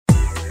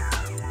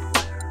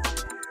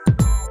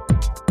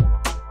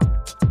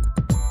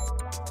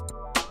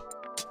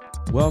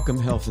Welcome,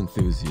 health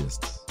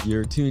enthusiasts.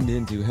 You're tuned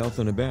into Health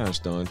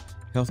UnaBASHed on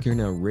Healthcare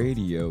Now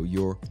Radio,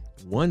 your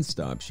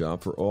one-stop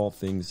shop for all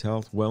things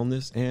health,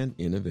 wellness, and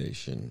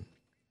innovation.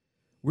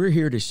 We're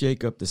here to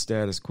shake up the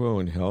status quo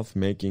in health,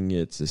 making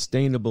it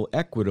sustainable,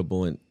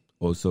 equitable, and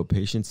also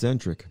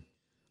patient-centric.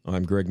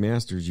 I'm Greg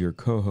Masters, your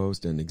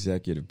co-host and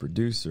executive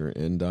producer,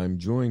 and I'm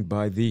joined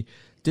by the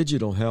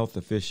digital health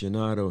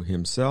aficionado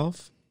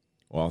himself,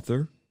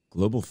 author,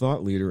 global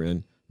thought leader,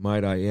 and,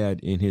 might I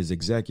add, in his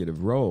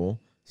executive role,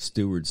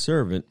 steward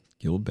servant,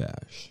 Gil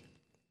Bash.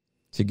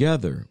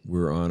 Together,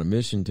 we're on a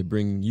mission to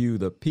bring you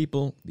the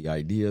people, the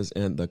ideas,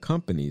 and the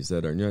companies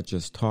that are not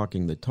just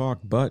talking the talk,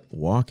 but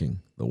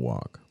walking the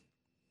walk.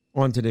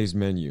 On today's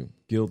menu,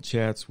 Gil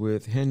chats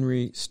with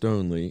Henry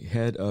Stoneley,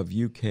 head of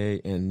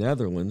UK and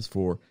Netherlands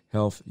for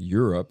Health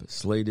Europe,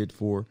 slated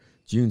for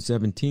June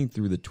 17th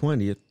through the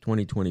 20th,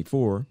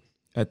 2024,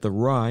 at the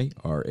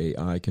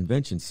RAI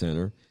Convention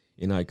Center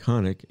in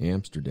iconic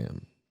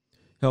Amsterdam.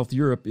 Health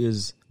Europe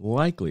is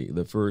likely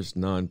the first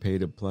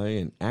non-pay-to-play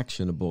and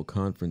actionable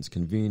conference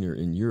convener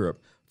in Europe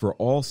for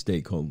all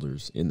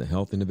stakeholders in the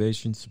health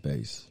innovation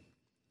space.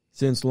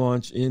 Since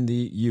launch in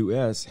the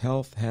U.S.,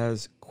 health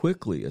has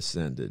quickly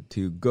ascended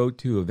to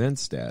go-to event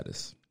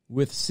status,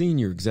 with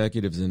senior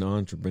executives and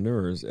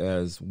entrepreneurs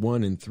as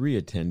 1 in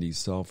 3 attendees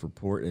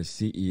self-report as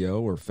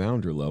CEO or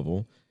founder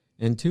level,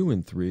 and 2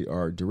 in 3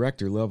 are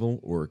director level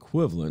or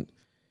equivalent,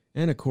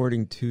 and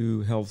according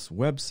to Health's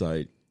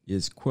website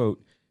is,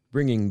 quote,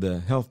 bringing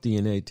the health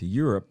DNA to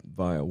Europe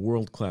via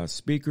world-class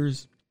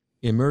speakers,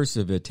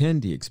 immersive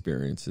attendee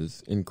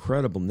experiences,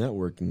 incredible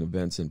networking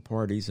events and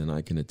parties, and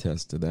I can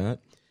attest to that,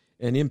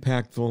 and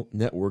impactful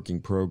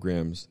networking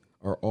programs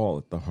are all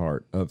at the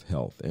heart of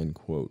health, end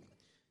quote,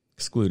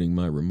 excluding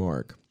my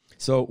remark.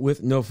 So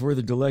with no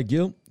further delay,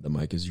 Gil, the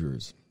mic is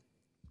yours.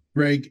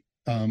 Greg,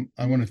 I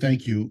want to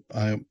thank you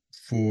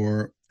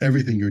for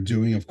everything you're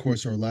doing. Of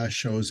course, our last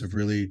shows have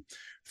really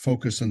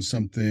focused on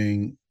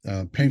something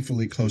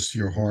painfully close to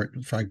your heart,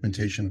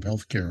 fragmentation of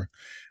healthcare.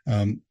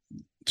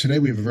 Today,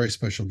 we have a very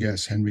special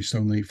guest, Henry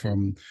Stoneley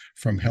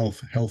from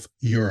Health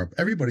Europe.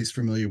 Everybody's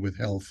familiar with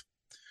health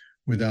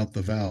without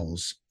the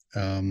vowels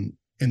in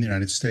the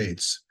United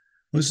States.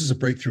 Well, this is a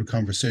breakthrough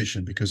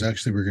conversation because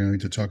actually we're going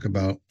to talk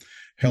about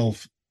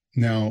health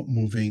now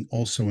moving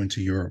also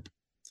into Europe.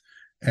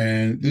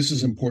 And this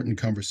is an important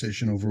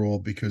conversation overall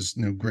because,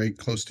 Greg,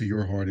 close to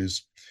your heart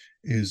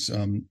is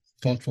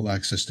thoughtful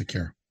access to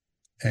care.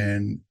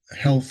 And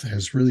health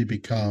has really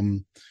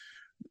become,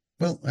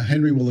 well,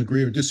 Henry will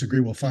agree or disagree.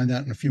 We'll find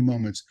out in a few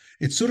moments.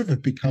 It's sort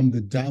of become the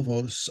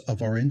Davos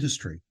of our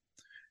industry.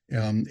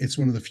 It's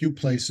one of the few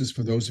places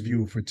for those of you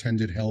who've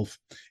attended health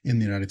in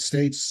the United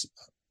States,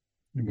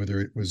 whether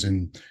it was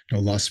in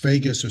Las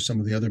Vegas or some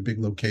of the other big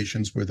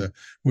locations where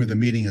the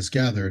meeting has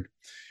gathered.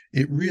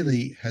 It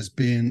really has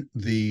been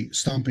the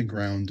stomping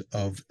ground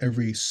of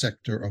every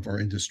sector of our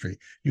industry.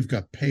 You've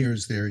got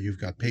payers there, you've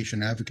got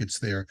patient advocates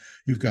there,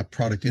 you've got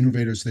product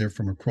innovators there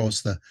from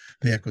across the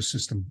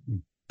ecosystem,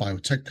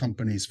 biotech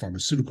companies,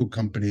 pharmaceutical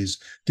companies,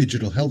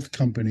 digital health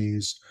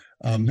companies,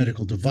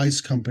 medical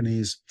device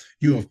companies.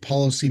 You have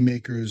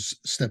policymakers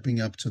stepping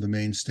up to the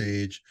main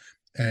stage,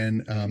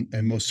 and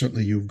most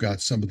certainly you've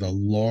got some of the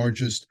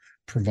largest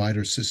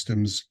provider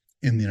systems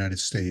in the United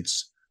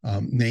States.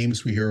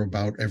 Names we hear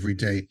about every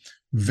day,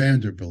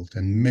 Vanderbilt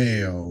and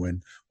Mayo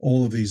and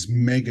all of these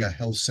mega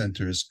health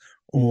centers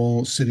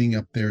all sitting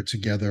up there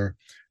together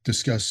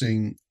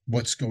discussing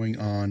what's going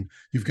on.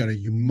 You've got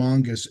a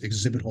humongous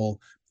exhibit hall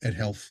at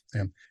Health.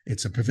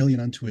 It's a pavilion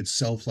unto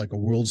itself, like a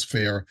World's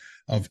Fair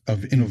of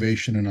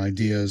innovation and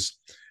ideas.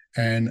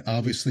 And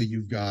obviously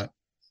you've got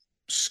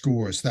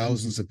scores,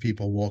 thousands of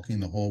people walking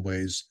the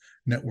hallways,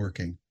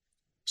 networking.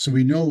 So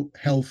we know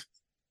health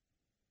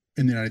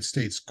in the United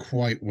States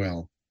quite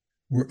well.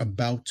 We're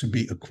about to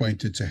be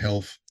acquainted to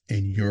health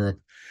in Europe.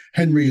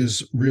 Henry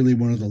is really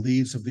one of the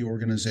leads of the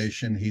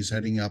organization. He's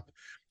heading up,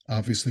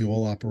 obviously,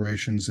 all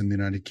operations in the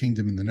United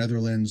Kingdom and the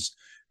Netherlands.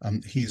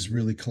 He's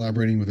really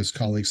collaborating with his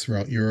colleagues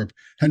throughout Europe.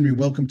 Henry,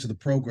 welcome to the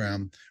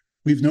program.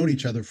 We've known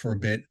each other for a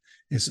bit.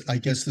 I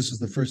guess this is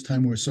the first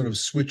time we're sort of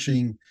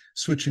switching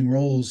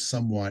roles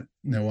somewhat.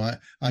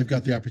 I've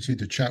got the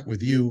opportunity to chat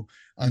with you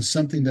on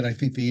something that I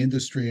think the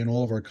industry and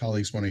all of our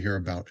colleagues want to hear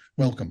about.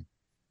 Welcome.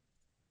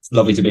 It's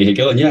lovely to be here,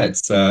 Gil. And yeah,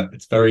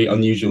 it's very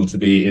unusual to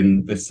be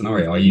in this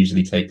scenario. I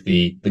usually take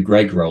the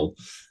Greg role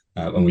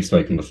when we've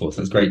spoken before,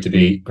 so it's great to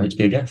be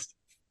a guest.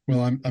 Well,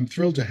 I'm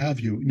thrilled to have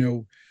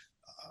you.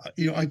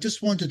 I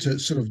just wanted to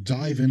sort of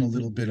dive in a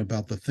little bit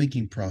about the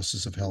thinking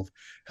process of health.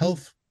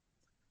 Health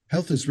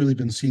has really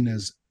been seen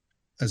as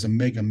a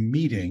mega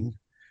meeting.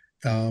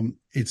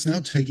 It's now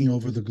taking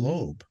over the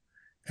globe,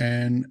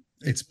 and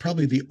it's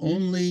probably the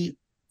only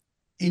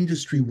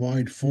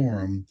industry-wide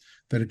forum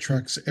that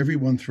attracts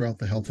everyone throughout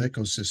the health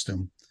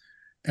ecosystem.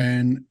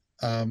 And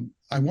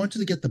I wanted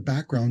to get the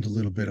background a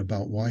little bit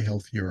about why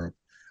Health Europe.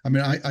 I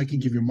mean, I can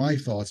give you my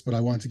thoughts, but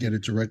I want to get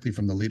it directly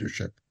from the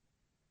leadership.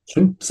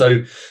 Sure.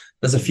 So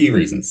there's a few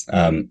reasons.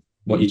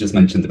 What you just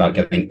mentioned about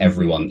getting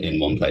everyone in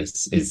one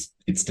place is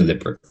it's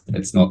deliberate.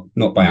 It's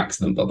not by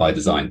accident, but by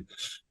design.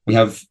 We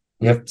have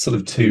sort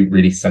of two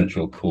really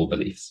central core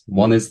beliefs.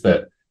 One is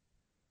that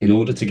in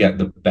order to get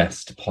the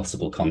best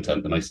possible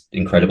content, the most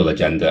incredible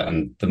agenda,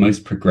 and the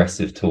most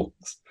progressive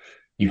talks,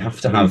 you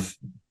have to have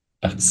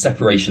a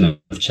separation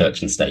of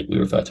church and state, we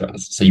refer to it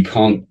as. So you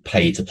can't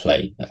pay to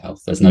play at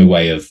health. There's no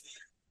way of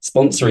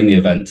sponsoring the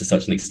event to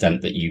such an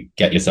extent that you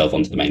get yourself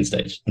onto the main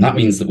stage. And that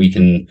means that we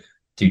can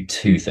do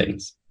two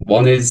things.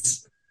 One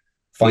is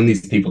find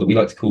these people that we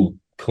like to call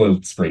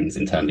coiled springs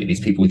internally, these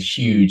people with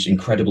huge,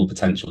 incredible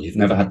potential who've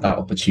never had that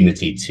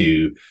opportunity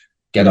to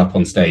get up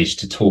on stage,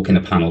 to talk in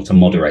a panel, to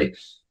moderate,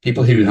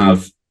 people who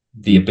have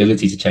the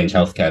ability to change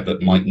healthcare,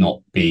 but might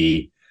not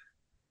be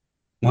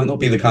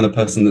the kind of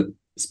person that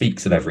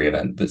speaks at every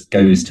event, that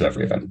goes to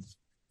every event.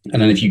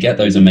 And then if you get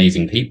those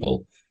amazing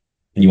people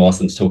and you ask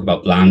them to talk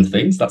about bland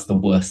things, that's the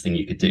worst thing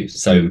you could do.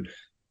 So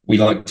we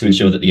like to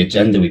ensure that the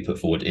agenda we put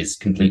forward is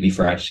completely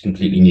fresh,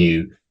 completely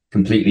new,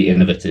 completely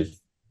innovative.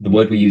 The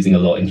word we're using a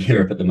lot in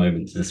Europe at the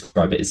moment to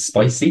describe it is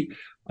spicy.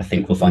 I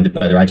think we'll find a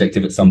better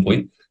adjective at some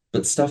point,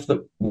 but stuff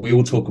that we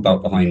all talk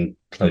about behind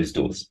closed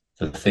doors,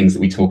 the things that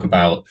we talk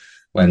about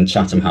when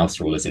Chatham House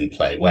rule is in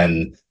play,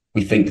 when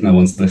we think no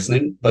one's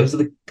listening. Those are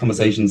the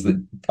conversations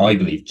that I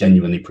believe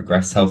genuinely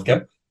progress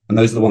healthcare. And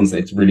those are the ones that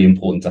it's really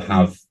important to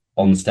have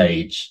on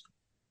stage,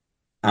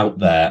 out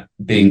there,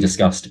 being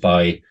discussed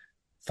by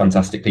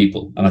fantastic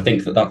people. And I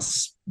think that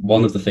that's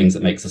one of the things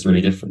that makes us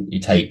really different. You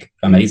take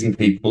amazing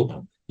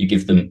people, you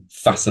give them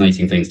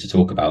fascinating things to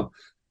talk about.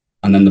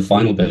 And then the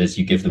final bit is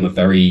you give them a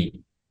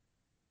very,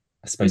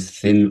 I suppose,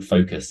 thin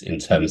focus in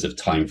terms of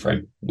time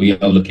frame. We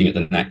are looking at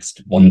the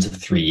next 1 to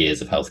 3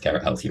 years of healthcare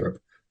at Health Europe.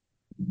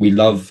 We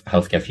love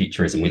healthcare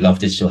futurism. We love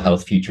digital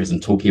health futurism,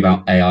 talking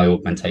about AI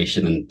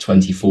augmentation and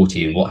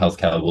 2040 and what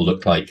healthcare will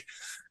look like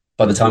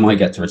by the time I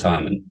get to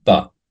retirement.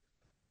 But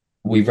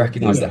we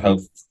recognize that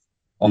health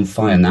on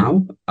fire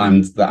now,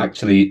 and that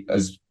actually,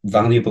 as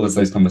valuable as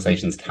those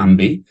conversations can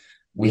be,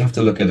 we have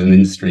to look at an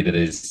industry that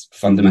is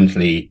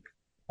fundamentally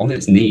on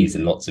its knees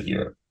in lots of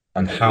Europe,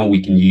 and how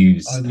we can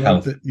use I love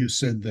health. that you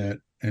said that,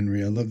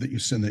 Henry. I love that you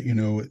said that. You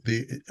know,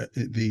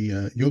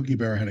 the Yogi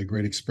Berra had a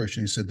great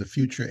expression. He said, "The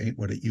future ain't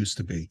what it used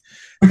to be,"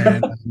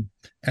 and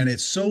and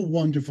it's so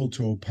wonderful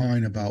to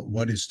opine about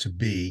what is to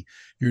be.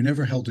 You're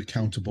never held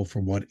accountable for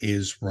what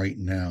is right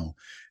now,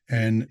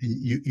 and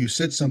you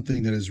said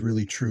something that is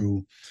really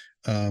true.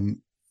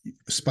 Um,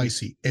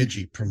 Spicy,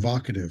 edgy,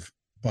 provocative,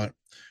 but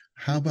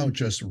how about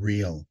just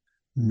real?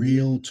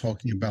 Real,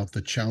 talking about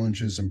the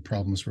challenges and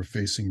problems we're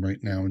facing right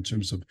now in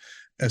terms of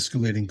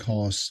escalating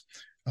costs,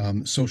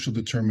 social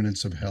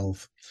determinants of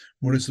health.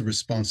 What is the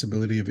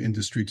responsibility of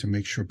industry to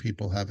make sure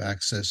people have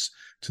access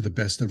to the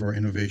best of our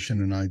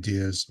innovation and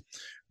ideas?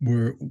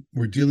 We're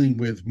dealing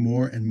with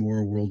more and more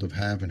a world of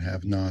have and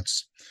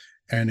have-nots.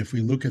 And if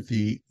we look at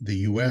the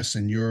US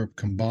and Europe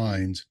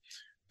combined,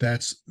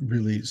 that's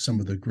really some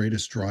of the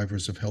greatest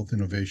drivers of health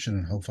innovation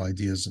and health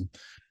ideas, and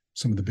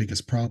some of the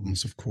biggest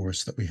problems, of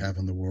course, that we have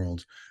in the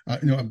world.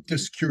 I'm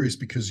just curious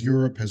because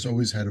Europe has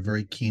always had a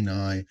very keen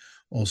eye.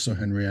 Also,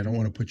 Henry, I don't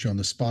want to put you on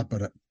the spot,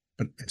 but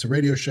it's a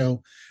radio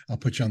show. I'll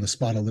put you on the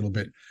spot a little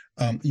bit.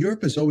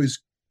 Europe has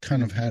always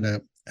kind of had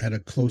a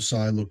close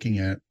eye looking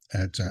at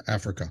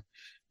Africa,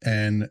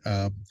 and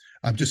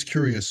I'm just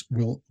curious: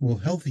 will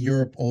Health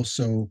Europe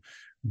also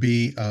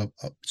be a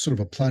sort of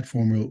a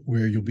platform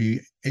where you'll be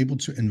able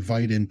to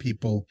invite in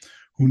people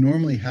who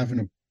normally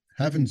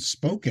haven't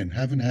spoken,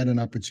 haven't had an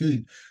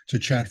opportunity to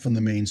chat from the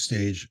main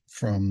stage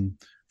from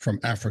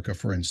Africa,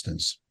 for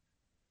instance?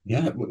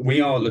 Yeah, we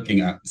are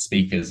looking at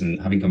speakers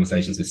and having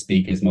conversations with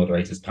speakers,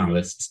 moderators,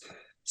 panelists,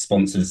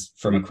 sponsors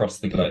from across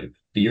the globe.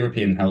 The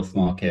European health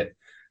market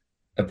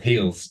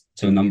appeals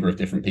to a number of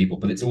different people,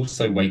 but it's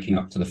also waking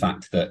up to the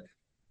fact that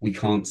we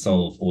can't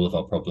solve all of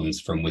our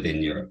problems from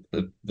within Europe.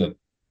 The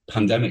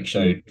pandemic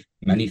showed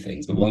many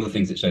things, but one of the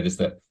things it showed is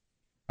that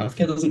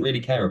healthcare doesn't really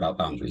care about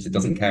boundaries. It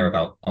doesn't care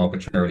about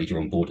arbitrarily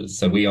drawn borders.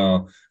 So we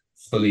are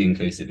fully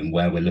inclusive in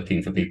where we're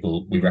looking for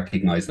people. We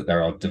recognize that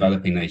there are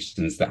developing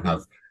nations that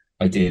have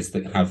ideas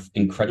that have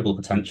incredible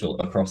potential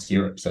across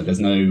Europe. So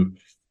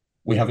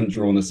we haven't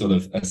drawn a sort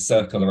of a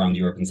circle around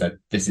Europe and said,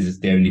 this is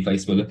the only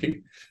place we're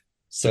looking.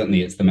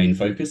 Certainly it's the main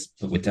focus,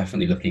 but we're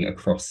definitely looking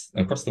across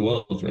the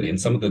world, really. And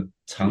some of the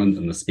talent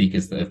and the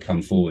speakers that have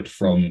come forward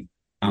from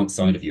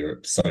outside of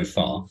Europe so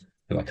far,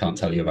 who I can't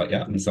tell you about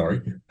yet, I'm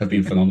sorry, have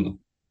been phenomenal.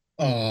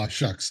 Oh,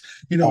 shucks.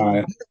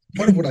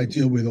 Part of what I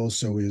deal with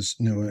also is,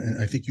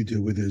 and I think you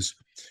deal with, is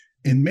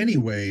in many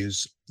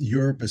ways,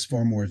 Europe is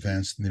far more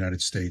advanced than the United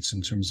States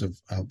in terms of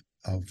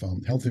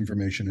health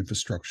information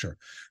infrastructure.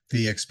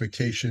 The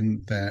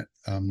expectation that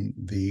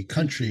the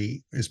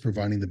country is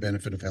providing the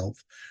benefit of health,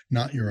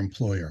 not your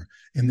employer.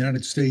 In the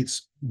United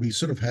States, we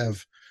sort of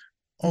have,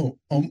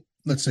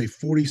 let's say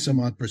 40 some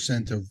odd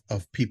percent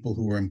of people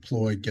who are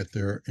employed get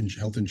their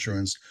health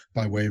insurance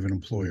by way of an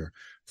employer.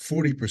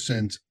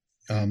 40%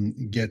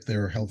 get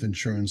their health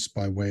insurance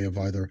by way of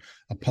either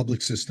a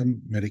public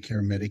system,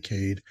 Medicare,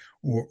 Medicaid,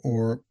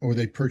 or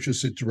they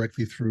purchase it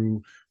directly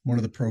through one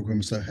of the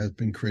programs that has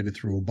been created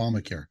through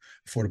Obamacare,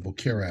 Affordable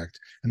Care Act.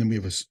 And then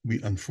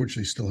we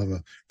unfortunately still have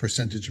a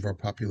percentage of our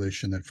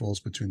population that falls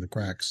between the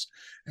cracks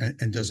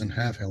and doesn't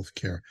have health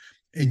care.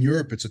 In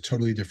Europe, it's a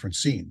totally different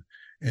scene.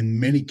 In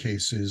many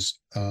cases,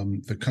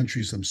 the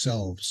countries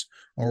themselves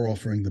are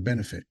offering the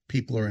benefit.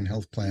 People are in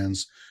health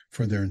plans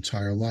for their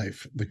entire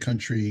life. The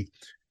country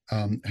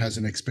has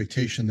an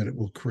expectation that it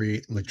will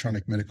create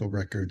electronic medical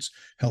records,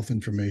 health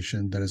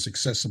information that is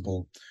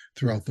accessible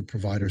throughout the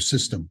provider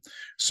system.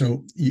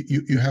 So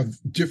you have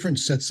different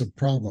sets of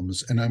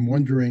problems, and I'm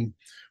wondering,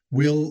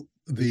 will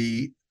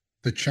the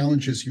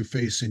challenges you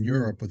face in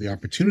Europe or the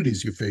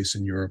opportunities you face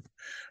in Europe,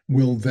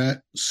 will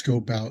that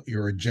scope out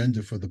your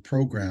agenda for the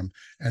program?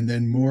 And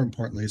then more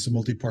importantly, it's a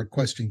multi-part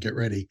question, get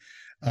ready.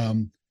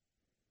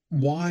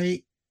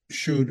 Why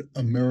should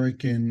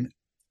American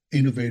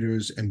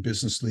innovators and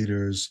business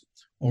leaders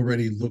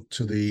already look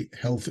to the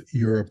Health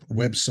Europe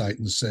website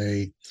and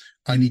say,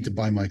 I need to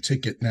buy my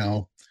ticket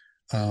now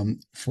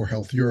for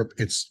Health Europe?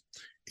 It's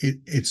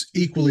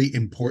equally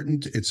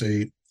important. It's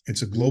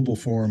a global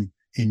forum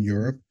in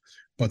Europe,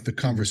 but the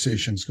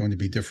conversation is going to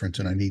be different,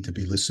 and I need to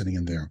be listening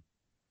in there.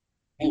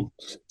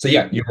 So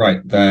yeah, you're right.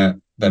 They're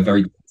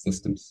very different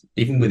systems.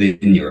 Even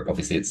within Europe,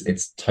 obviously,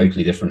 it's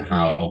totally different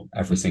how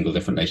every single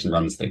different nation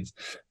runs things.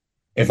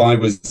 If I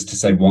was to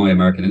say why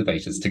American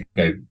innovators, to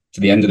go to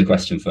the end of the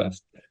question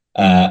first,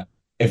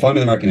 if I'm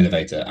an American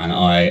innovator and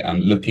I am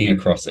looking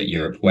across at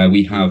Europe, where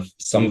we have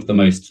some of the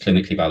most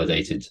clinically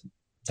validated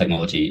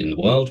technology in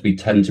the world, we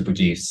tend to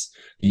produce,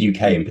 the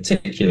UK in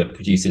particular,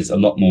 produces a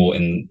lot more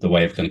in the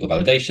way of clinical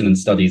validation and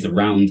studies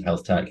around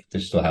health tech,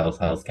 digital health,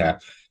 healthcare,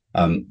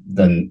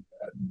 than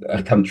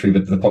a country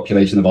with the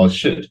population of ours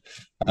should.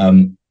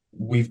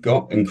 We've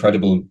got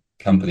incredible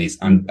companies,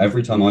 and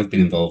every time I've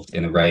been involved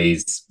in a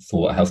raise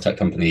for a health tech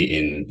company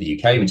in the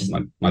UK, which is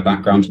my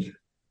background,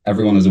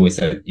 everyone has always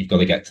said, you've got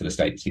to get to the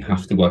States. You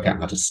have to work out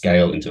how to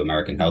scale into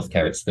American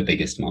healthcare. It's the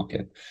biggest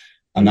market.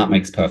 And that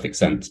makes perfect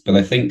sense. But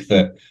I think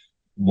that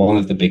one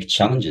of the big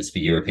challenges for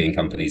European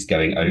companies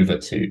going over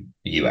to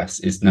the US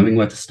is knowing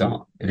where to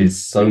start. It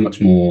is so much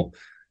more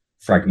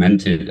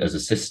fragmented as a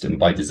system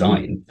by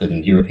design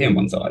than European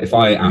ones are. If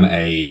I am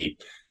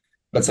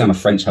let's say I'm a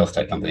French health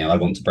tech company and I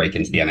want to break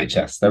into the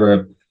NHS, there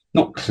are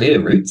not clear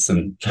routes,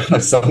 and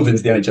I've sold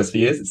into the NHS for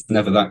years, it's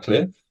never that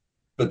clear,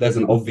 but there's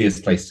an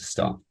obvious place to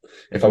start.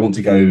 If I want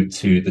to go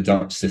to the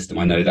Dutch system,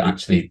 I know that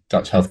actually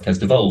Dutch healthcare has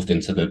devolved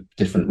into the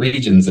different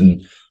regions,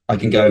 and I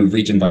can go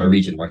region by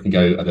region, where I can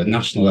go at a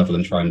national level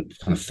and try and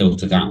kind of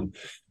filter down.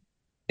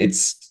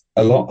 It's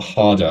a lot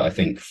harder, I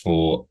think,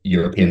 for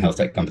European health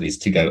tech companies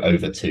to go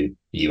over to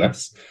the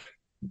US.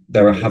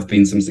 There have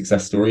been some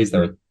success stories.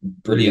 There are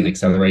brilliant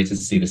accelerators.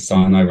 See, the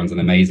Sinai runs an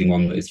amazing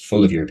one that is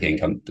full of European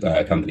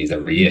companies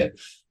every year,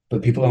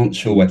 but people aren't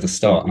sure where to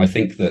start. And I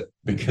think that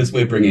because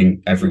we're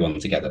bringing everyone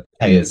together,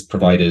 payers,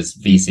 providers,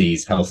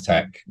 VCs, health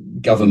tech,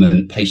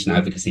 government, patient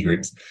advocacy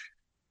groups,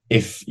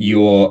 if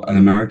you're an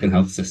American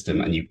health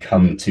system and you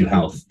come to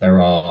health,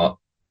 there are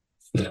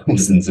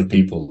thousands of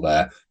people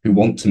there who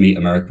want to meet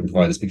American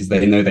providers because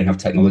they know they have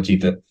technology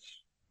that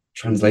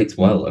translates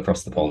well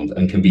across the pond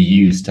and can be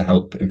used to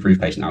help improve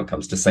patient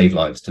outcomes, to save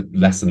lives, to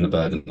lessen the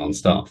burden on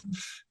staff.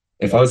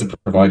 If I was a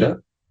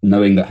provider,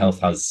 knowing that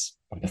health has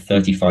like a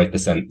 35%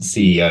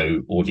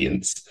 CEO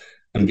audience,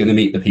 I'm going to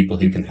meet the people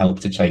who can help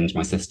to change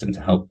my system,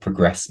 to help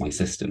progress my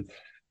system.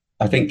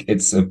 I think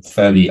it's a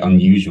fairly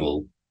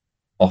unusual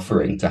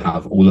offering to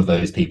have all of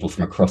those people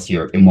from across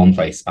Europe in one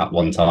place at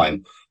one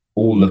time,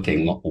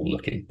 not all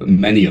looking, but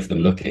many of them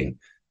looking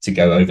to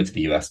go over to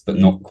the US, but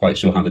not quite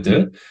sure how to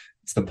do it.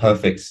 It's the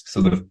perfect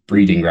sort of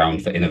breeding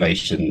ground for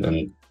innovation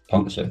and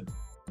partnership.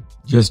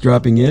 Just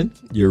dropping in,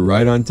 you're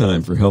right on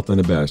time for Health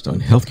Unabashed on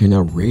Healthcare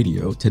Now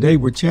Radio. Today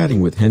we're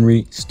chatting with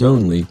Henry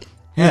Stoneley,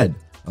 head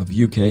of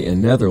UK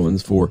and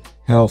Netherlands for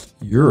Health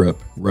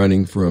Europe,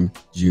 running from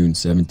June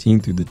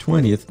 17th through the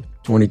 20th,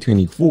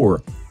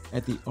 2024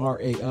 at the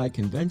RAI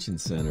Convention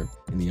Center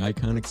in the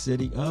iconic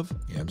city of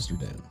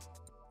Amsterdam.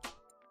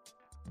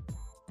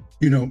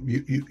 You know,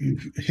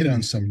 you've hit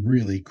on some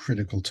really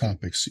critical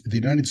topics. The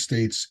United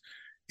States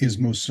is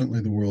most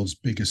certainly the world's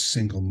biggest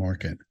single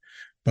market,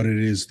 but it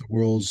is the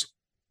world's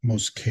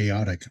most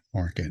chaotic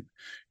market.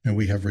 And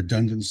we have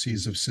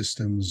redundancies of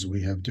systems.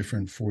 We have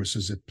different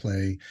forces at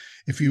play.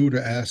 If you were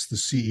to ask the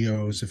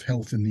CEOs, if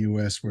health in the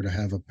US were to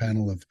have a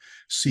panel of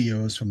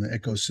CEOs from the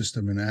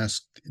ecosystem and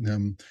ask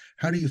them,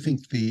 how do you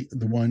think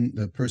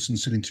the person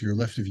sitting to your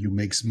left of you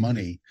makes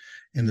money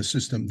in the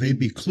system, they'd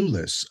be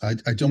clueless.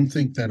 I don't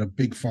think that a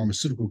big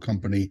pharmaceutical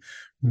company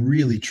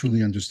really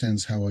truly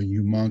understands how a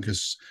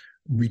humongous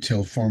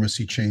retail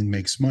pharmacy chain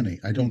makes money.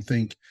 I don't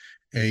think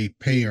a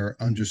payer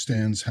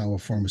understands how a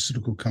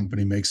pharmaceutical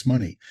company makes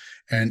money.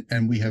 And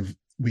we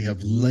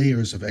have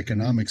layers of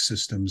economic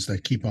systems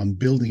that keep on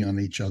building on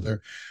each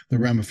other. The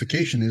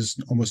ramification is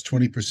almost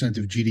 20%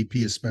 of GDP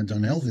is spent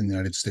on health in the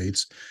United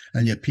States,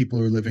 and yet people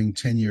are living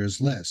 10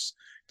 years less.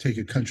 take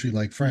a country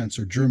like France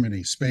or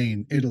Germany,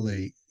 Spain,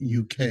 Italy,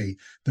 UK,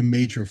 the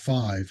major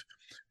five,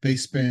 they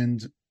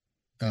spend,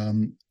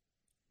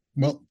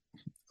 well,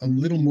 a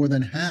little more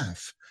than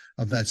half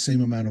of that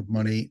same amount of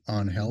money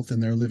on health,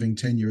 and they're living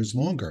 10 years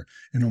longer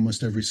in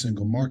almost every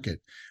single market.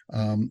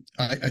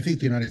 I think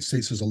the United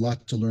States has a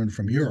lot to learn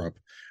from Europe.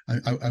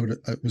 I would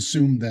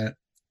assume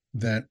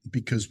that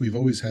because we've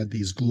always had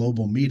these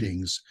global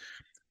meetings,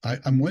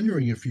 I'm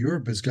wondering if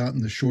Europe has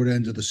gotten the short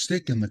end of the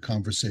stick in the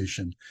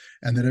conversation,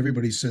 and that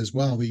everybody says,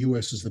 wow, the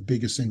US is the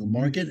biggest single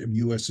market, and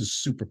US is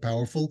super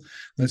powerful.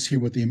 Let's hear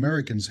what the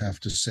Americans have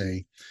to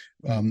say.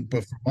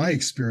 But from my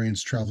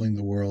experience traveling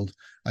the world,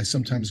 I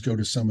sometimes go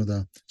to some of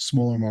the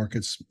smaller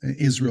markets,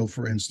 Israel,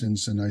 for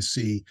instance, and I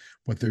see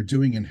what they're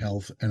doing in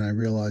health, and I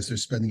realize they're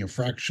spending a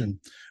fraction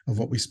of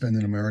what we spend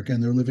in America,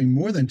 and they're living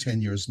more than 10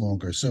 years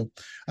longer. So,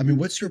 I mean,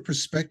 what's your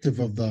perspective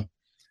of the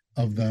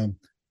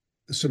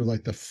sort of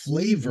like the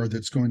flavor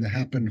that's going to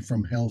happen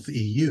from Health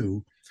EU?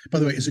 By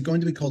the way, is it going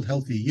to be called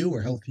Health EU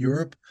or Health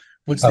Europe?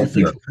 What's Health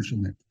the Europe. official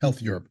name?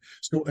 Health Europe.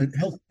 So at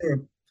Health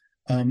Europe,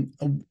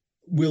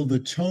 will the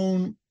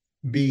tone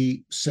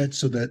be set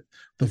so that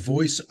the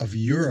voice of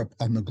Europe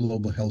on the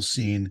global health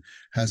scene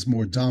has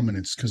more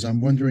dominance? Because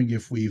I'm wondering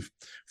if we've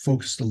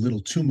focused a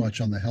little too much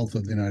on the health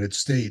of the United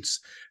States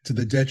to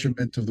the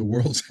detriment of the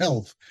world's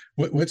health.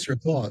 What's your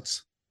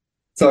thoughts?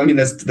 So, I mean,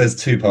 there's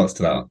two parts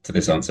to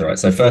this answer, right?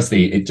 So,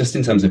 firstly, just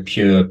in terms of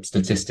pure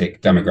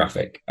statistic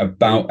demographic,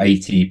 about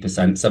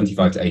 80%,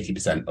 75 to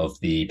 80% of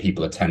the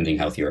people attending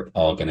Health Europe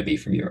are going to be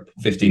from Europe.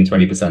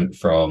 15-20%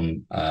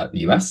 from the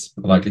US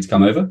are likely to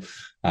come over,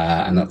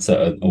 and that's at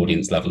an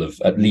audience level of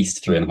at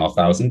least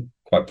 3,500.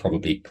 Quite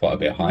probably quite a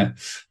bit higher.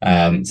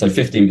 So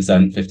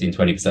 15%,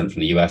 15-20%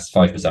 from the US,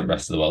 5%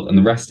 rest of the world, and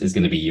the rest is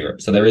going to be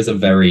Europe. So there is a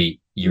very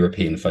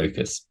European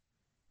focus.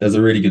 There's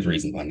a really good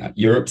reason behind that.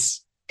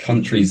 Europe's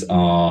countries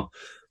are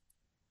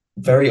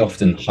very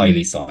often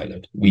highly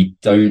siloed. We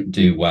don't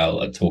do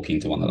well at talking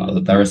to one another.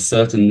 There are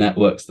certain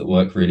networks that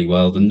work really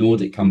well. The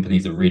Nordic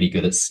companies are really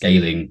good at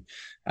scaling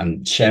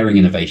and sharing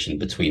innovation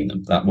between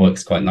them. That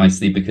works quite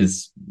nicely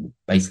because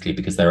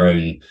their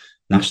own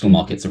national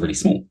markets are really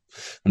small.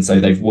 And so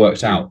they've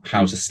worked out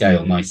how to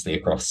scale nicely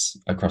across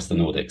the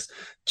Nordics.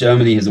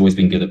 Germany has always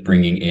been good at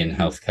bringing in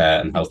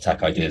healthcare and health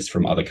tech ideas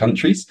from other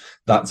countries.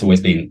 That's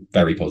always been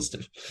very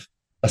positive.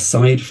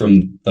 Aside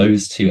from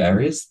those two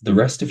areas, the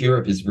rest of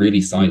Europe is really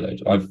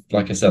siloed.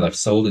 Like I said, I've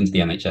sold into the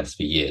NHS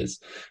for years.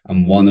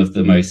 And one of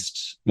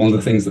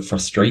the things that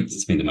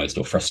frustrated me the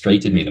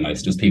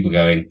most was people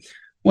going,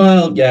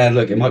 well, yeah,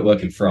 look, it might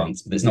work in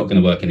France, but it's not going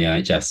to work in the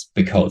NHS,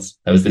 because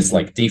there was this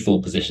like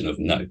default position of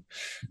no.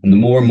 And the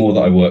more and more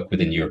that I work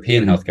within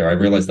European healthcare, I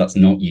realize that's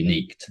not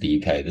unique to the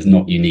UK. That's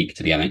not unique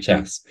to the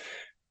NHS.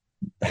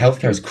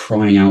 Healthcare is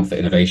crying out for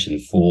innovation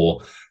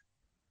for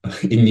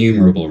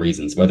innumerable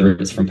reasons, whether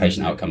it's from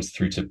patient outcomes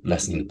through to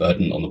lessening the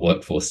burden on the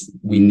workforce.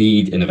 We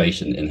need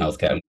innovation in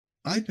healthcare.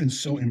 I've been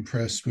so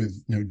impressed with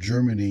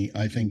Germany,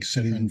 I think,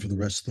 setting in for the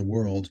rest of the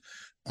world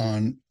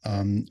on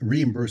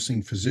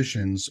reimbursing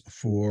physicians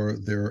for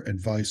their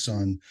advice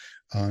on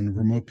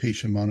remote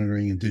patient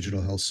monitoring and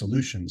digital health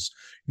solutions.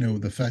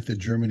 The fact that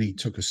Germany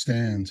took a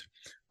stand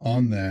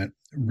on that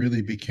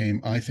really became,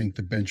 I think,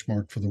 the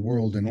benchmark for the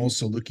world, and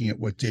also looking at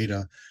what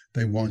data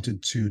they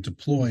wanted to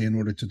deploy in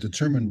order to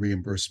determine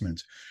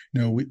reimbursement.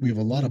 We have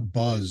a lot of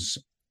buzz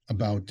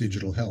about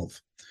digital health,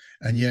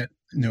 and yet,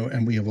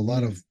 and we have a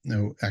lot of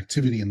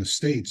activity in the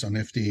States on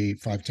FDA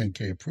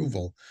 510(k)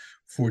 approval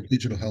for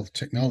digital health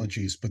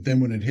technologies. But then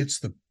when it hits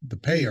the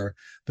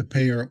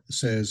payer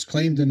says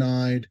claim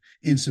denied,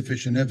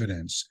 insufficient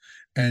evidence.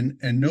 And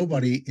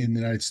nobody in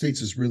the United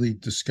States is really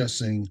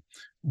discussing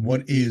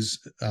what is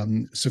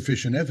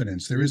sufficient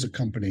evidence. There is a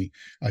company,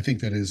 I think,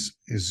 that is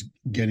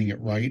getting it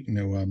right.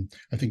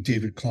 I think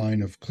David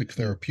Klein of Click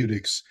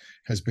Therapeutics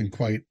has been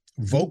quite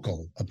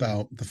vocal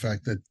about the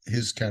fact that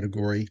his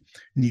category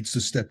needs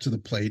to step to the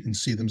plate and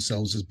see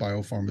themselves as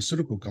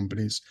biopharmaceutical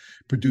companies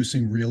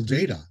producing real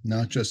data,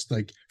 not just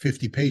like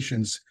 50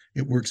 patients,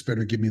 it works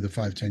better, give me the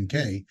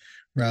 510(k).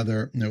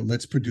 Rather,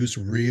 let's produce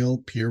real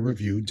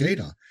peer-reviewed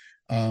data.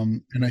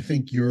 And I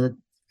think Europe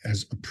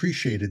has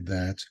appreciated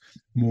that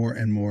more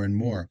and more and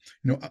more.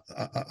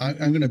 I'm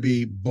going to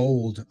be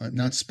bold,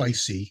 not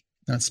spicy,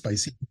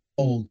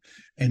 bold,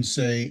 and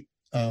say,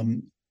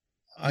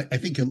 I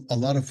think a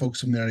lot of folks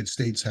from the United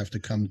States have to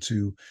come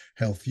to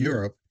Health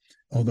Europe,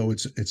 although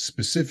it's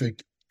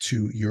specific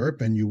to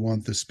Europe, and you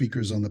want the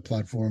speakers on the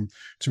platform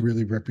to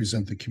really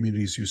represent the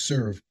communities you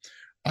serve.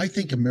 I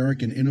think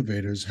American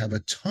innovators have a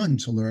ton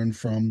to learn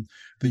from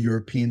the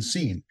European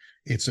scene.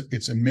 It's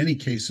in many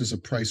cases a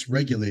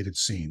price-regulated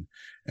scene.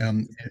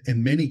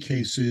 In many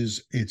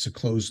cases, it's a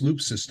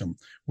closed-loop system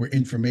where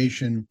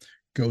information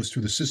goes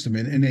through the system.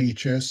 In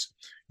NHS,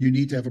 you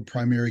need to have a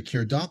primary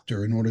care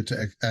doctor in order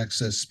to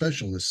access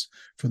specialists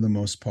for the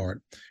most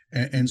part.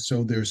 And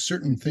so there's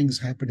certain things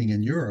happening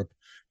in Europe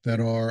that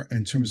are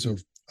in terms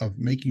of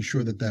making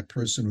sure that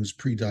person who's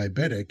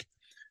pre-diabetic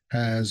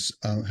has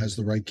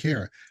the right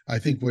care. I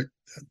think what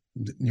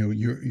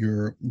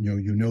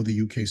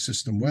the UK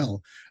system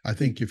well. I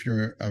think if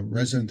you're a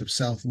resident of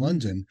South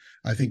London,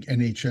 I think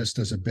NHS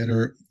does a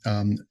better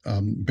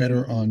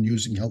on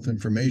using health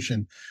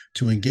information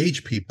to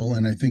engage people,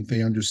 and I think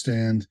they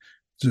understand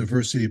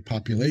diversity of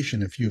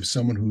population. If you have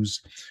someone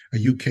who's a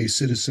UK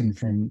citizen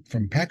from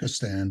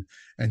Pakistan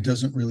and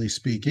doesn't really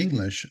speak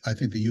English, I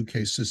think the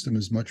UK system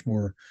is much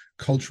more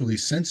culturally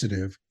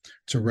sensitive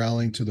to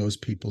rallying to those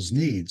people's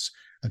needs.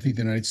 I think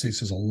the United States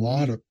has a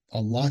lot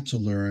to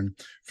learn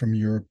from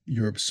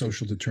Europe's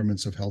social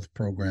determinants of health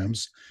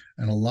programs,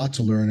 and a lot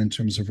to learn in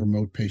terms of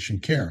remote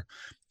patient care.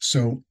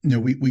 So,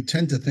 we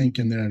tend to think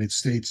in the United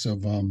States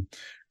of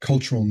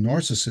cultural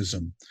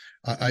narcissism.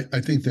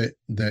 I think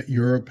that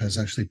Europe has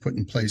actually put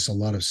in place a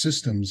lot of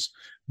systems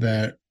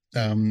that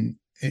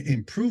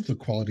improve the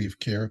quality of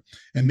care,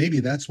 and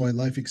maybe that's why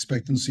life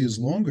expectancy is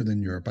longer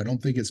than Europe. I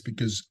don't think it's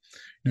because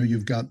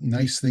you've got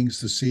nice things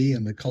to see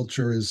and the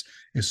culture is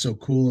so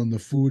cool and the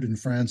food in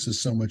France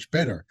is so much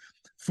better.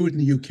 Food in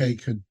the UK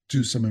could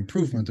do some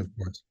improvement, of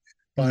course,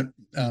 but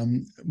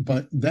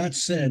that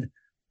said,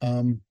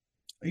 I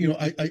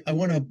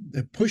want to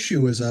push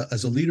you as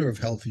a leader of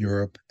Health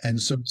Europe,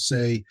 and so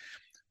say,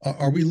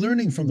 are we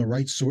learning from the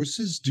right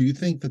sources? Do you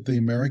think that the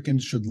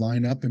Americans should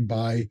line up and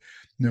buy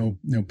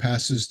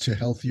passes to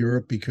Health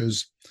Europe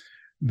because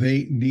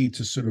they need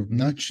to sort of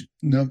not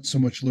so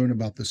much learn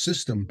about the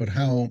system, but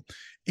how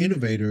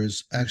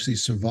innovators actually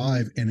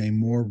survive in a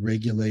more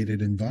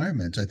regulated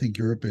environment? I think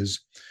Europe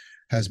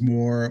has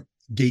more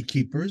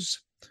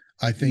gatekeepers.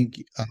 I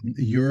think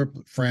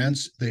Europe,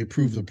 France, they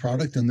approve the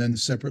product and then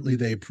separately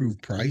they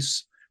approve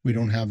price. We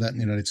don't have that in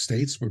the United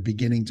States. We're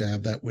beginning to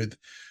have that with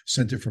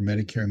Center for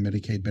Medicare and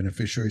Medicaid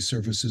Beneficiary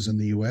Services in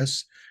the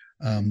U.S.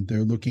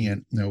 They're looking at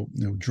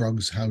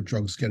drugs, how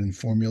drugs get in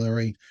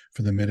formulary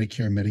for the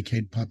Medicare and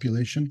Medicaid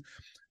population.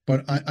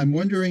 But I'm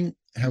wondering,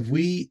 have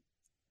we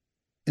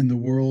in the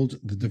world,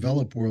 the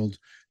developed world,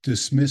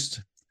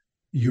 dismissed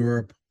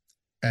Europe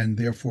and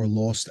therefore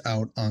lost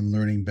out on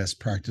learning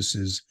best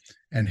practices?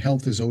 And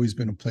health has always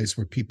been a place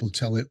where people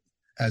tell it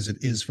as it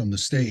is from the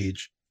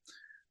stage.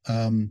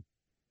 Can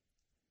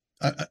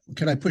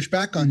I push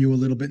back on you a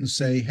little bit and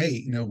say,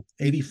 hey,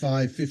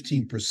 85,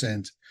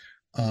 15%,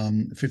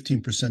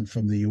 15%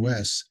 from the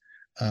US,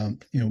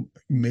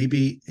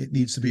 maybe it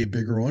needs to be a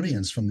bigger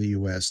audience from the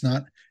US.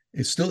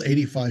 It's still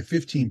 85,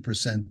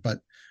 15%, but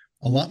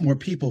a lot more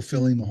people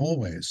filling the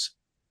hallways.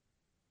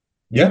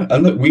 Yeah,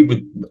 and look, we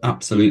would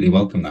absolutely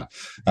welcome that.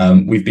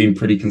 We've been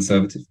pretty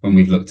conservative when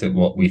we've looked at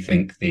what we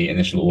think the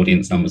initial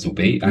audience numbers will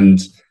be. And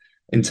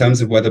in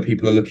terms of whether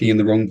people are looking in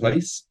the wrong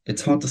place,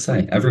 it's hard to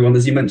say. Everyone,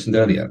 as you mentioned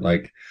earlier,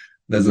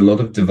 there's a lot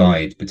of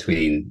divide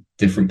between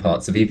different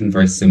parts of even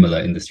very similar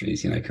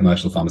industries,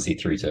 commercial pharmacy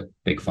through to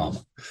big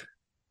pharma.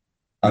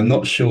 I'm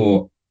not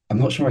sure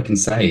I can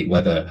say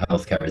whether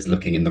healthcare is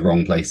looking in the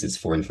wrong places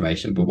for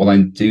information, but what I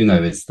do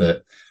know is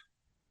that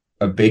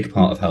a big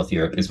part of Health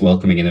Europe is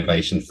welcoming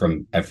innovation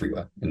from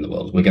everywhere in the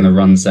world. We're going to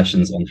run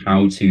sessions on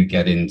how to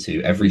get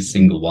into every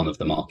single one of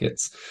the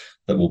markets.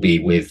 That will be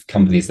with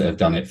companies that have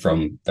done it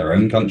from their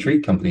own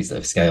country, companies that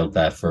have scaled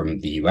there from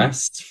the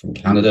US, from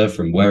Canada,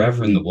 from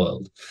wherever in the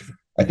world.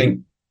 I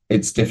think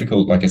it's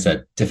difficult, like I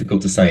said,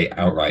 difficult to say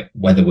outright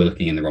whether we're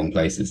looking in the wrong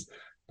places.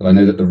 But I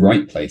know that the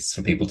right place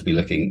for people to be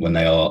looking when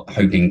they are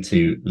hoping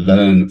to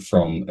learn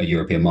from a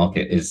European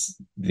market is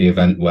the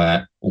event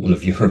where all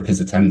of Europe is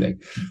attending.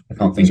 I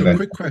can't think of any.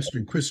 Quick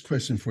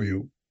question for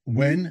you.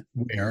 When,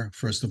 where,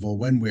 first of all,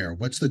 when, where?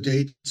 What's the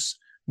dates?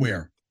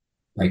 Where?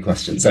 Great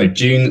question. So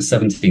June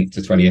 17th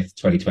to 20th,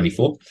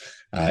 2024.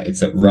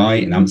 It's at RAI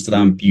in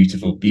Amsterdam.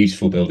 Beautiful,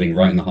 beautiful building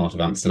right in the heart of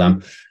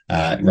Amsterdam.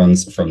 It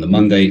runs from the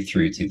Monday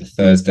through to the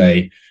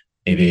Thursday.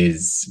 It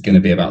is going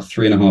to be about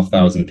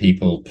 3,500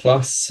 people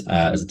plus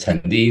as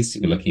attendees.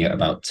 We're looking at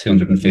about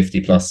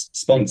 250 plus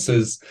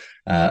sponsors,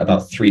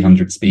 about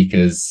 300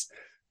 speakers,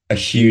 a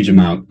huge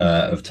amount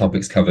of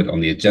topics covered on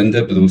the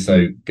agenda, but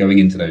also going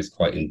into those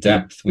quite in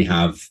depth. We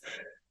have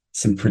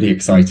some pretty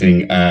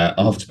exciting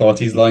after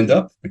parties lined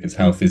up because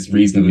health is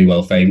reasonably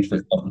well famed for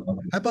its.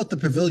 How about the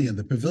pavilion?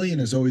 The pavilion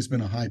has always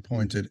been a high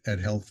point at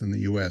health in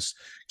the US.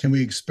 Can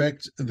we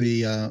expect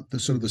the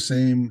sort of the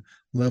same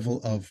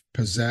level of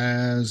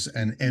pizzazz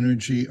and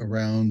energy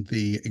around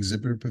the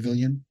exhibitor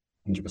pavilion?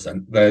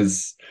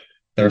 100%.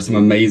 There are some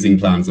amazing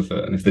plans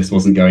afoot, and if this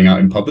wasn't going out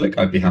in public,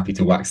 I'd be happy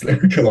to wax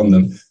lyrical on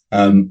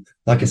them.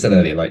 Like I said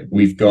earlier,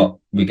 we're going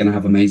to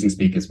have amazing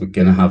speakers, we're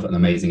going to have an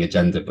amazing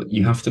agenda, but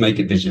you have to make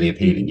it visually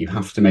appealing. You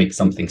have to make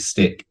something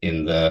stick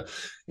in the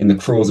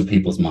crawls of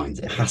people's minds.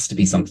 It has to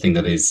be something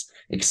that is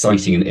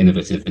exciting and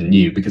innovative and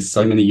new, because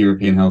so many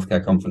European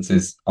healthcare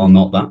conferences are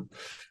not that.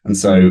 And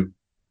so,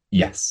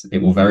 yes, it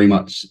will very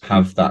much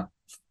have that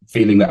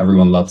feeling that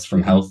everyone loves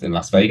from health in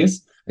Las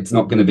Vegas. It's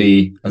not going to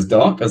be as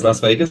dark as Las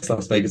Vegas.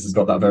 Las Vegas has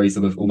got that very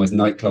sort of almost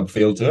nightclub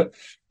feel to it.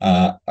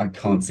 I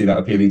can't see that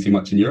appealing too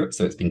much in Europe.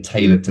 So it's been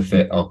tailored to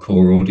fit our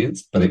core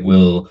audience, but it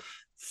will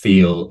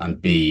feel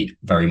and be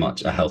very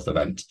much a health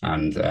event.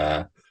 And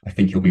I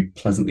think you'll be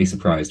pleasantly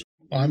surprised.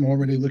 I'm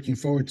already looking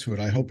forward to it.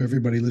 I hope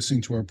everybody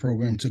listening to our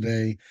program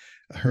today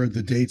heard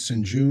the dates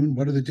in June.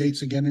 What are the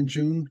dates again in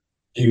June?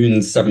 June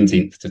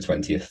 17th to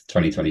 20th,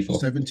 2024.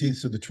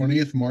 17th to the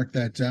 20th. Mark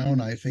that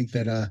down. I think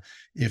that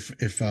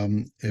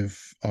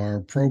if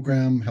our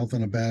program Health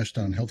Unabashed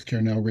on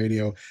Healthcare Now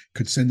Radio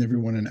could send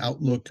everyone an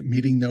Outlook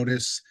meeting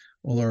notice,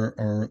 all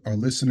our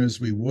listeners,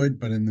 we would.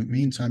 But in the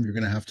meantime, you're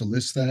going to have to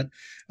list that.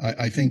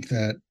 I think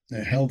that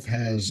health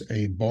has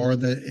a bar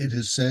that it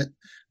has set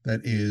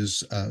that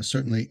is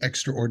certainly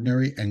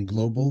extraordinary and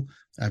global.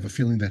 I have a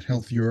feeling that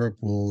Health Europe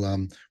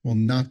will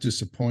not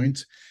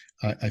disappoint.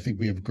 I think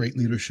we have great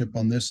leadership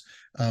on this.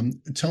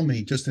 Tell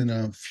me, just in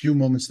a few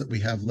moments that we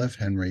have left,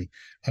 Henry,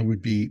 I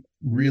would be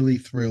really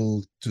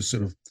thrilled to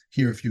sort of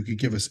hear if you could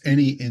give us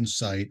any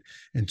insight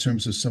in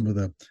terms of some of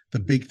the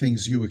big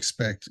things you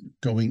expect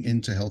going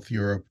into Health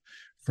Europe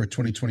for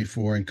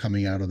 2024 and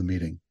coming out of the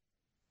meeting.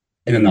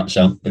 In a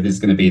nutshell, it is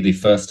going to be the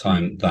first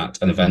time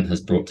that an event has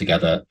brought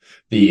together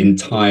the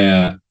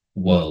entire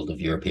world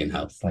of European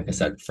health. Like I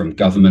said, from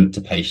government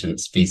to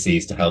patients,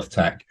 VCs to health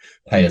tech,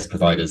 payers,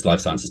 providers,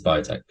 life sciences,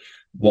 biotech.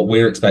 What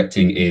we're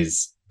expecting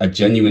is a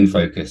genuine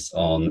focus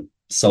on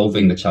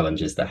solving the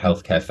challenges that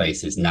healthcare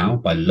faces now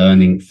by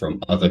learning from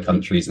other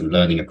countries and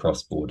learning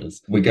across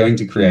borders. We're going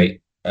to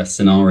create a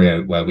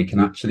scenario where we can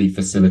actually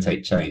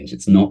facilitate change.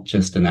 It's not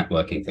just a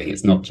networking thing.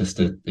 It's not just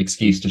an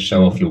excuse to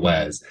show off your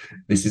wares.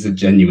 This is a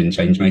genuine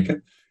change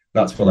maker.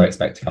 That's what I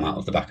expect to come out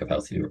of the back of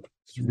Health Europe.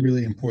 It's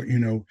really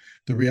important.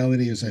 The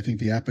reality is, I think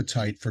the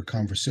appetite for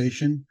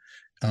conversation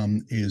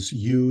is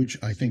huge.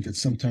 I think that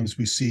sometimes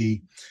we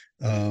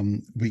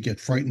get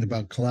frightened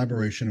about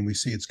collaboration and we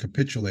see its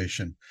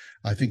capitulation.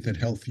 I think that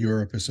Health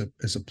Europe is a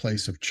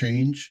place of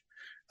change.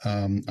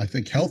 I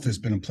think health has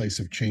been a place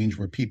of change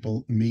where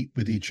people meet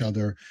with each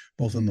other,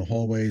 both in the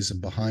hallways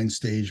and behind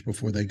stage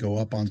before they go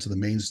up onto the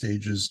main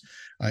stages.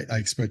 I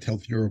expect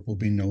Health Europe will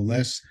be no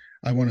less.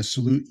 I want to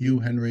salute you,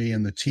 Henry,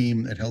 and the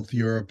team at Health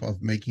Europe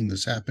of making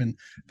this happen.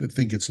 I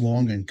think it's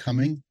long and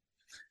coming.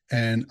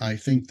 And I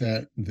think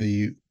that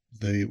the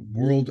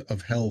world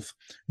of health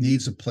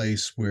needs a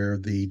place where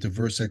the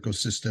diverse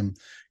ecosystem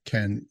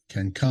can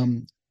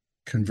come,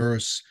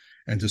 converse,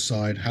 and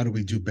decide how do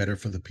we do better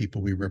for the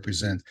people we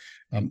represent.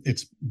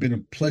 It's been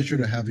a pleasure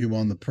to have you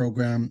on the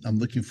program. I'm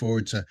looking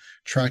forward to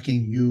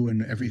tracking you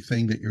and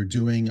everything that you're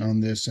doing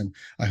on this. And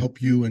I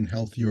hope you and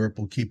Health Europe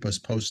will keep us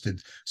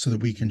posted so that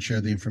we can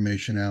share the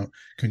information out.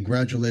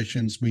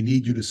 Congratulations. We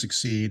need you to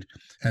succeed.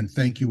 And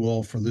thank you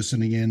all for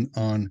listening in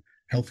on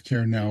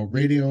Healthcare Now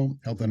Radio,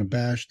 Health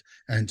Unabashed,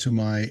 and to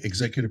my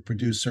executive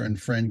producer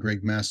and friend,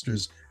 Greg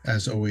Masters.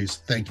 As always,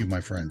 thank you, my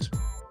friend.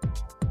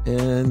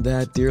 And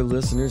that, dear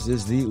listeners,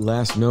 is the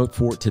last note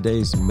for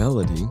today's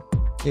melody.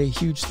 A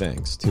huge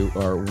thanks to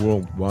our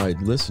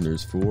worldwide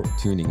listeners for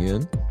tuning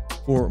in.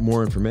 For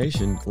more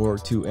information or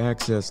to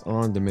access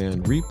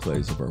on-demand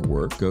replays of our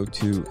work, go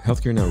to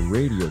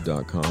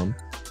healthcarenowradio.com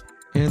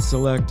and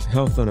select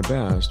Health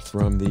Unabashed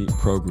from the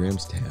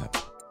Programs tab.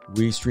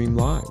 We stream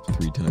live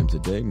 3 times a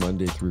day,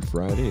 Monday through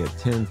Friday at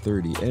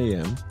 10:30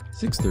 a.m.,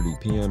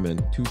 6:30 p.m.,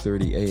 and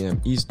 2:30 a.m.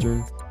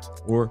 Eastern,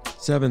 or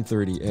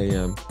 7:30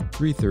 a.m.,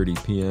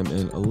 3:30 p.m.,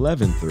 and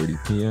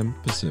 11:30 p.m.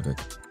 Pacific.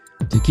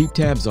 To keep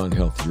tabs on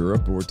Health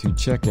Europe or to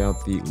check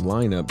out the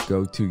lineup,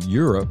 go to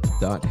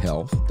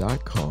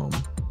europe.health.com.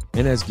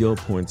 And as Gil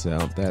points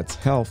out, that's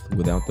health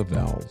without the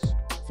vowels.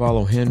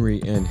 Follow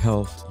Henry and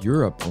Health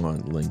Europe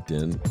on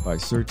LinkedIn by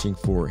searching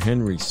for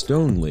Henry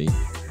Stoneley,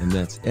 and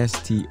that's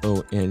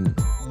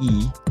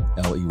Stoneley,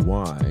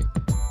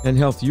 and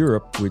Health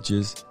Europe, which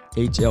is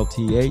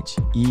HLTH,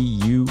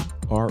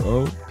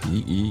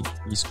 EUROPE,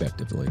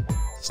 respectively.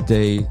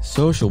 Stay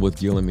social with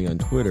Gil and me on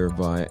Twitter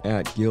via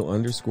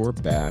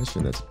 @Gil_Bash,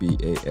 and that's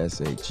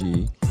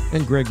BASHE,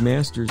 and Greg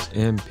Masters,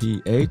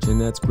 MPH, and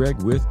that's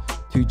Greg with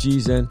 2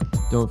 G's. And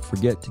don't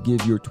forget to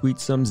give your tweet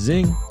some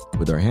zing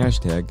with our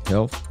hashtag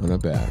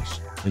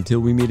HealthUnabashed. Until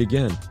we meet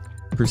again,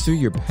 pursue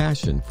your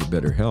passion for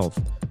better health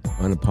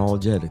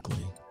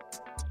unapologetically.